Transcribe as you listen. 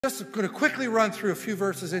Just going to quickly run through a few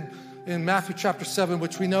verses in Matthew chapter 7,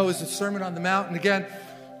 which we know is the Sermon on the Mount. And again,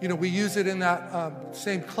 we use it in that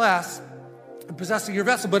same class, possessing your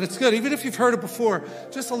vessel. But it's good, even if you've heard it before,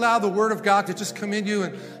 just allow the Word of God to just come in you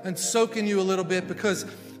and soak in you a little bit, because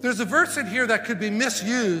there's a verse in here that could be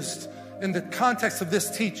misused in the context of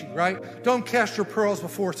this teaching, right? Don't cast your pearls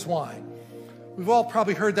before swine. We've all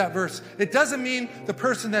probably heard that verse. It doesn't mean the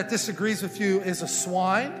person that disagrees with you is a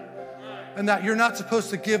swine, and that you're not supposed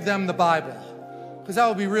to give them the Bible, because that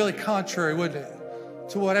would be really contrary, wouldn't it,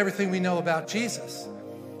 to everything we know about Jesus.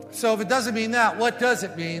 So if it doesn't mean that, what does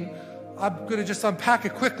it mean? I'm going to just unpack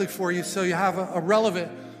it quickly for you so you have a relevant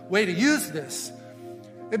way to use this.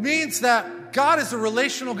 It means that God is a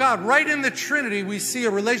relational God. Right in the Trinity, we see a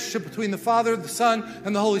relationship between the Father, the Son,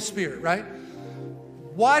 and the Holy Spirit, right?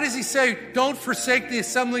 Why does he say, don't forsake the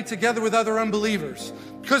assembling together with other unbelievers?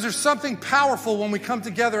 Because there's something powerful when we come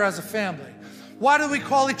together as a family. Why do we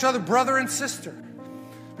call each other brother and sister?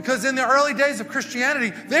 Because in the early days of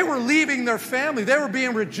Christianity, they were leaving their family. They were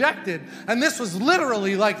being rejected. And this was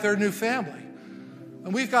literally like their new family.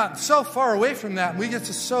 And we've gotten so far away from that. And we get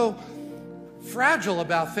so fragile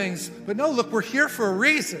about things. But no, look, we're here for a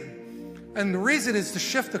reason. And the reason is to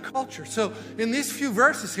shift the culture. So in these few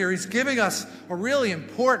verses here, he's giving us a really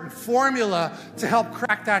important formula to help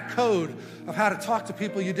crack that code of how to talk to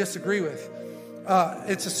people you disagree with.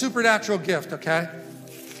 It's a supernatural gift, okay?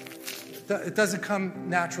 It doesn't come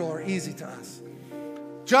natural or easy to us.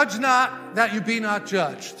 Judge not that you be not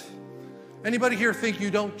judged. Anybody here think you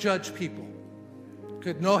don't judge people?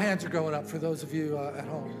 Good, no hands are going up for those of you at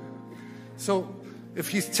home. So if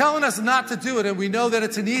he's telling us not to do it, and we know that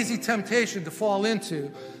it's an easy temptation to fall into,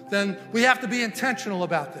 then we have to be intentional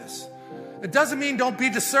about this. It doesn't mean don't be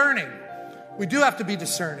discerning. We do have to be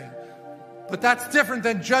discerning. But that's different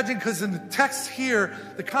than judging, because in the text here,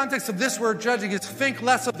 the context of this word judging is think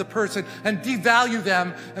less of the person and devalue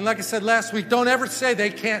them. And like I said last week, don't ever say they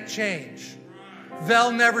can't change.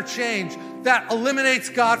 They'll never change. That eliminates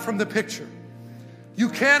God from the picture. You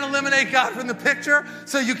can't eliminate God from the picture,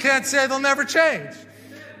 so you can't say they'll never change.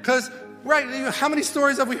 Because, right, how many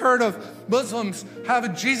stories have we heard of Muslims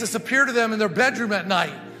having Jesus appear to them in their bedroom at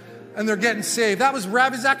night and they're getting saved? That was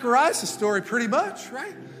Rabbi Zacharias' story pretty much,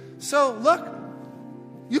 right? So, look,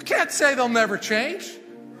 you can't say they'll never change.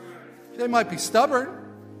 They might be stubborn,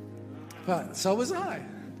 but so was I.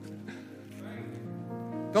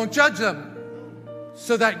 Don't judge them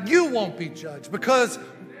so that you won't be judged, because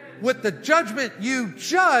with the judgment you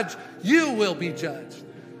judge, you will be judged.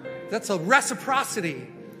 That's a reciprocity.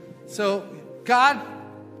 So God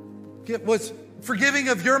was forgiving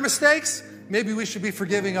of your mistakes. Maybe we should be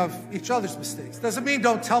forgiving of each other's mistakes. Doesn't mean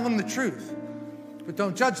don't tell them the truth, but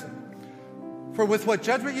don't judge them. For with what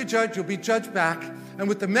judgment you judge, you'll be judged back. And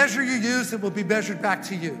with the measure you use, it will be measured back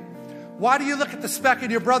to you. Why do you look at the speck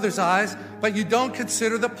in your brother's eyes, but you don't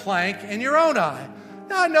consider the plank in your own eye?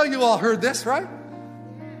 Now, I know you all heard this, right?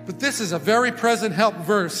 But this is a very present help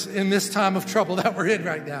verse in this time of trouble that we're in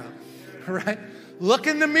right now. All right? Look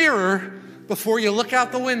in the mirror before you look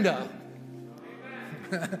out the window.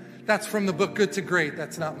 That's from the book Good to Great.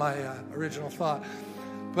 That's not my original thought.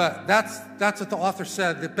 But that's what the author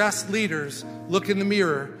said. The best leaders look in the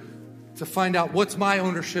mirror to find out what's my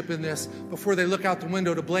ownership in this before they look out the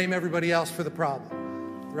window to blame everybody else for the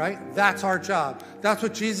problem. Right? That's our job. That's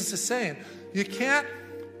what Jesus is saying. You can't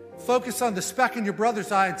focus on the speck in your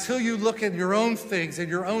brother's eye until you look at your own things and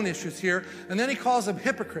your own issues here. And then he calls them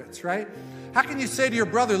hypocrites, right? How can you say to your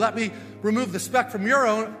brother, let me remove the speck from your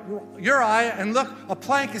eye, and look, a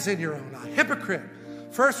plank is in your own eye? Hypocrite.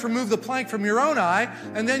 First, remove the plank from your own eye,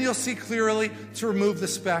 and then you'll see clearly to remove the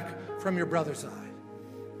speck from your brother's eye.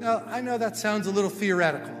 Now, I know that sounds a little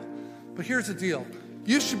theoretical, but here's the deal.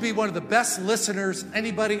 You should be one of the best listeners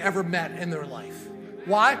anybody ever met in their life.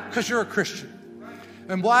 Why? Because you're a Christian.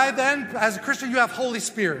 And why then? As a Christian, you have Holy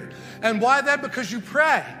Spirit. And why then? Because you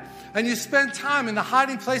pray. And you spend time in the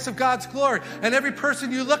hiding place of God's glory. And every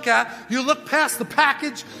person you look at, you look past the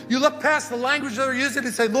package, you look past the language they're using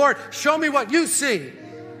and say, Lord, show me what you see.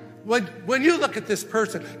 When you look at this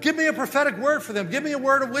person, give me a prophetic word for them. Give me a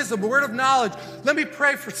word of wisdom, a word of knowledge. Let me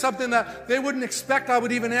pray for something that they wouldn't expect I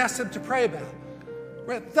would even ask them to pray about.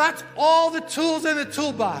 Right? That's all the tools in the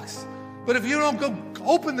toolbox. But if you don't go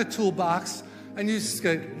open the toolbox and you just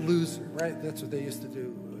go loser, right? That's what they used to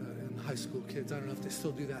do in high school kids. I don't know if they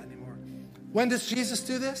still do that anymore. When does Jesus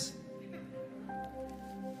do this?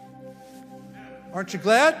 Aren't you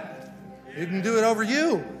glad? He didn't do it over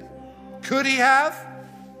you. Could he have?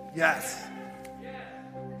 Yes.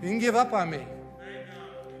 He didn't give up on me.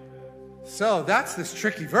 So that's this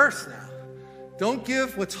tricky verse now. Don't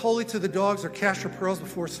give what's holy to the dogs or cast your pearls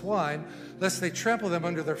before swine, lest they trample them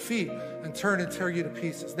under their feet and turn and tear you to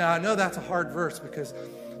pieces. Now, I know that's a hard verse because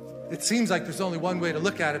it seems like there's only one way to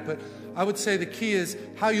look at it, but I would say the key is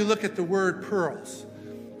how you look at the word pearls,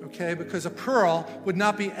 okay? Because a pearl would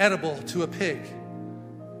not be edible to a pig.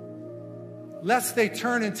 Lest they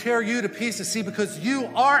turn and tear you to pieces. See, because you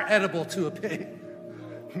are edible to a pig.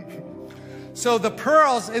 So the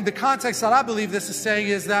pearls, in the context that I believe this is saying,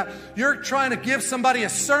 is that you're trying to give somebody a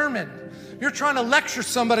sermon. You're trying to lecture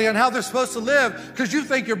somebody on how they're supposed to live because you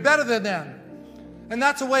think you're better than them. And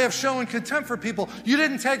that's a way of showing contempt for people. You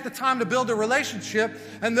didn't take the time to build a relationship,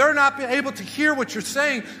 and they're not able to hear what you're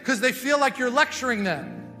saying because they feel like you're lecturing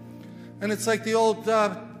them. And it's like the old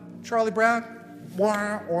Charlie Brown.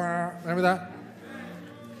 Remember that?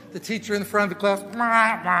 The teacher in the front of the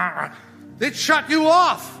class. They'd shut you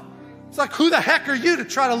off. It's like, who the heck are you to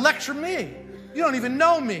try to lecture me? You don't even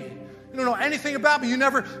know me. You don't know anything about me. You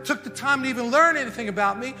never took the time to even learn anything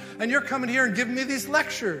about me. And you're coming here and giving me these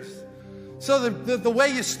lectures. So the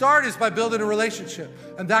way you start is by building a relationship.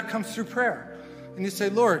 And that comes through prayer. And you say,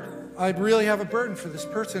 Lord, I really have a burden for this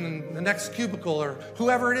person in the next cubicle or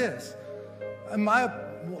whoever it is. In my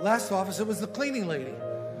last office, it was the cleaning lady.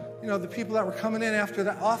 You know, the people that were coming in after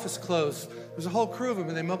the office closed, there was a whole crew of them,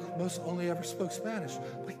 and they most only ever spoke Spanish.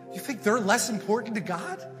 Like, you think they're less important to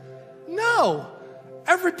God? No.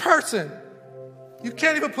 Every person. You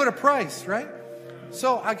can't even put a price, right?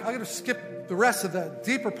 So I'm going to skip the rest of the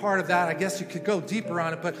deeper part of that. I guess you could go deeper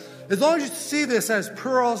on it. But as long as you see this as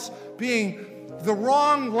pearls being the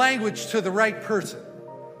wrong language to the right person,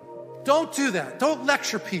 don't do that. Don't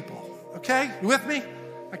lecture people, okay? You with me?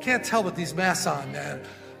 I can't tell with these masks on, man.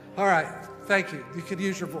 All right, thank you. You could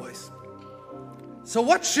use your voice. So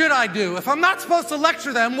what should I do? If I'm not supposed to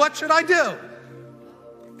lecture them, what should I do?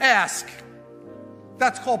 Ask.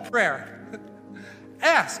 That's called prayer.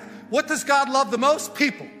 Ask. What does God love the most?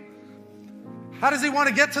 People. How does he want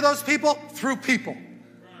to get to those people? Through people.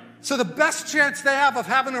 So the best chance they have of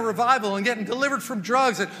having a revival and getting delivered from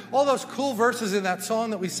drugs and all those cool verses in that song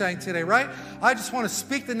that we sang today, right? I just want to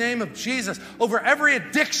speak the name of Jesus over every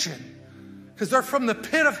addiction. Because they're from the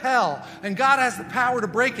pit of hell, and God has the power to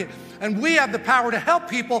break it. And we have the power to help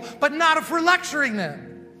people, but not if we're lecturing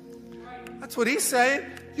them. That's what he's saying.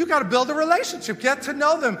 You got to build a relationship. Get to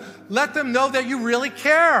know them. Let them know that you really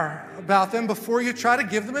care about them before you try to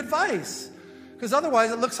give them advice. Because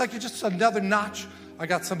otherwise, it looks like you're just another notch. I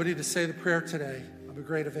got somebody to say the prayer today. I'm a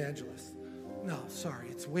great evangelist. No, sorry.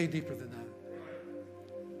 It's way deeper than that.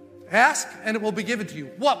 Ask, and it will be given to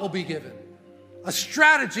you. What will be given? A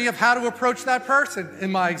strategy of how to approach that person,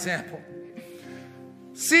 in my example.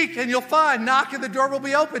 Seek and you'll find. Knock and the door will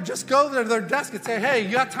be open. Just go to their desk and say, hey,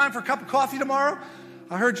 you got time for a cup of coffee tomorrow?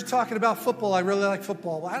 I heard you talking about football. I really like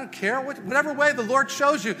football. Well, I don't care. Whatever way the Lord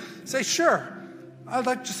shows you, say, sure.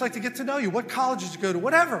 I'd just like to get to know you. What college did you go to?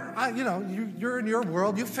 Whatever. You're in your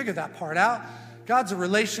world. You figure that part out. God's a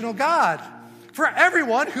relational God. For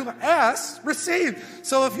everyone who asks, receive.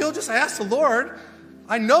 So if you'll just ask the Lord,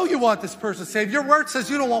 I know you want this person saved. Your word says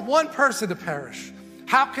you don't want one person to perish.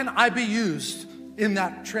 How can I be used in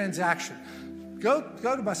that transaction? Go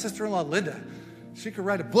to my sister-in-law, Linda. She could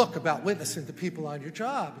write a book about witnessing to people on your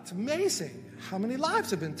job. It's amazing how many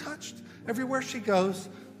lives have been touched. Everywhere she goes,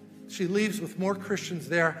 she leaves with more Christians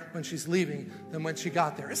there when she's leaving than when she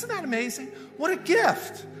got there. Isn't that amazing? What a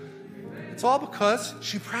gift. It's all because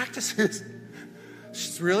she practices.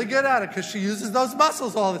 She's really good at it because she uses those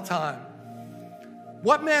muscles all the time.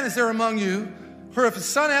 What man is there among you, who if his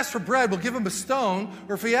son asks for bread, will give him a stone,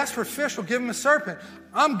 or if he asks for fish, will give him a serpent?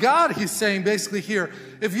 I'm God, he's saying basically here.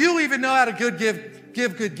 If you even know how to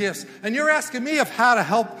give good gifts, and you're asking me of how to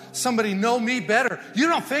help somebody know me better, you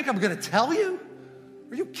don't think I'm going to tell you?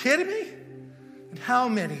 Are you kidding me? And how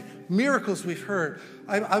many miracles we've heard.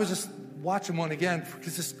 I was just watching one again,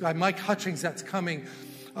 because this guy, Mike Hutchings, that's coming,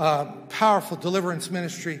 powerful deliverance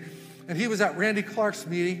ministry, and he was at Randy Clark's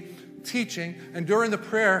meeting, teaching, and during the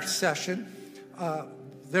prayer session,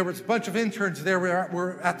 there was a bunch of interns there.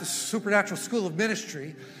 We're at the Supernatural School of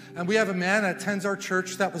Ministry, and we have a man that attends our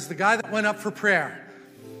church that was the guy that went up for prayer.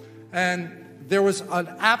 And there was an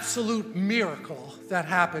absolute miracle that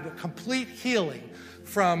happened, a complete healing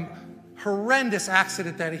from horrendous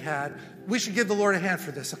accident that he had. We should give the Lord a hand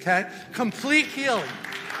for this, okay? Complete healing.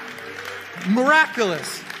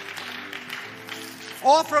 Miraculous.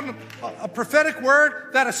 All from a prophetic word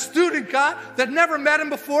that a student got that never met him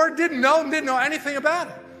before, didn't know anything about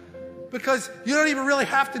it. Because you don't even really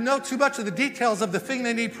have to know too much of the details of the thing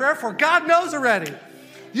they need prayer for. God knows already.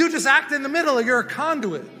 You just act in the middle, you're a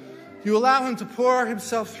conduit. You allow him to pour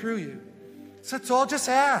himself through you. So it's all just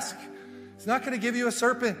ask. He's not going to give you a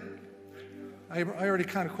serpent. I already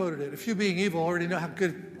kind of quoted it. If you being evil already know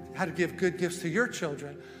how to give good gifts to your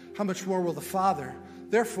children, how much more will the Father?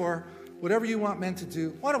 Therefore, whatever you want men to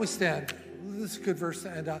do, why don't we stand? This is a good verse to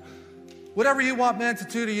end on. Whatever you want men to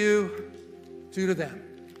do to you, do to them.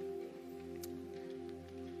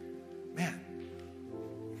 Man,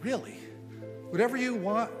 really? Whatever you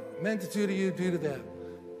want men to do to you, do to them.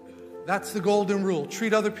 That's the golden rule.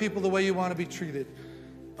 Treat other people the way you want to be treated.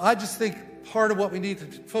 I just think part of what we need to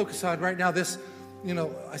focus on right now,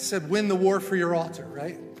 I said win the war for your altar,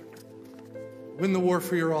 right? Win the war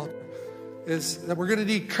for your altar. Is that we're going to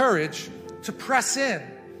need courage to press in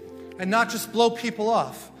and not just blow people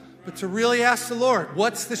off, but to really ask the Lord,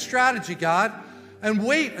 what's the strategy, God? And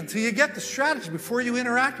wait until you get the strategy before you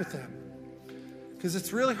interact with them. Because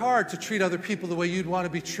it's really hard to treat other people the way you'd want to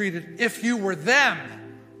be treated if you were them.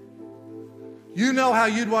 You know how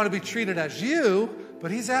you'd want to be treated as you, but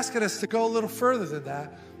he's asking us to go a little further than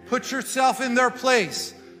that. Put yourself in their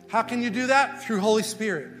place. How can you do that? Through Holy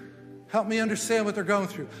Spirit. Help me understand what they're going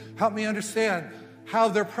through. Help me understand how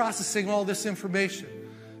they're processing all this information.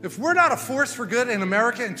 If we're not a force for good in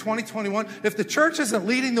America in 2021, if the church isn't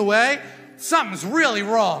leading the way, something's really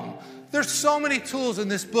wrong. There's so many tools in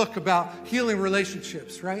this book about healing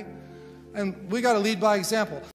relationships, right? And we got to lead by example.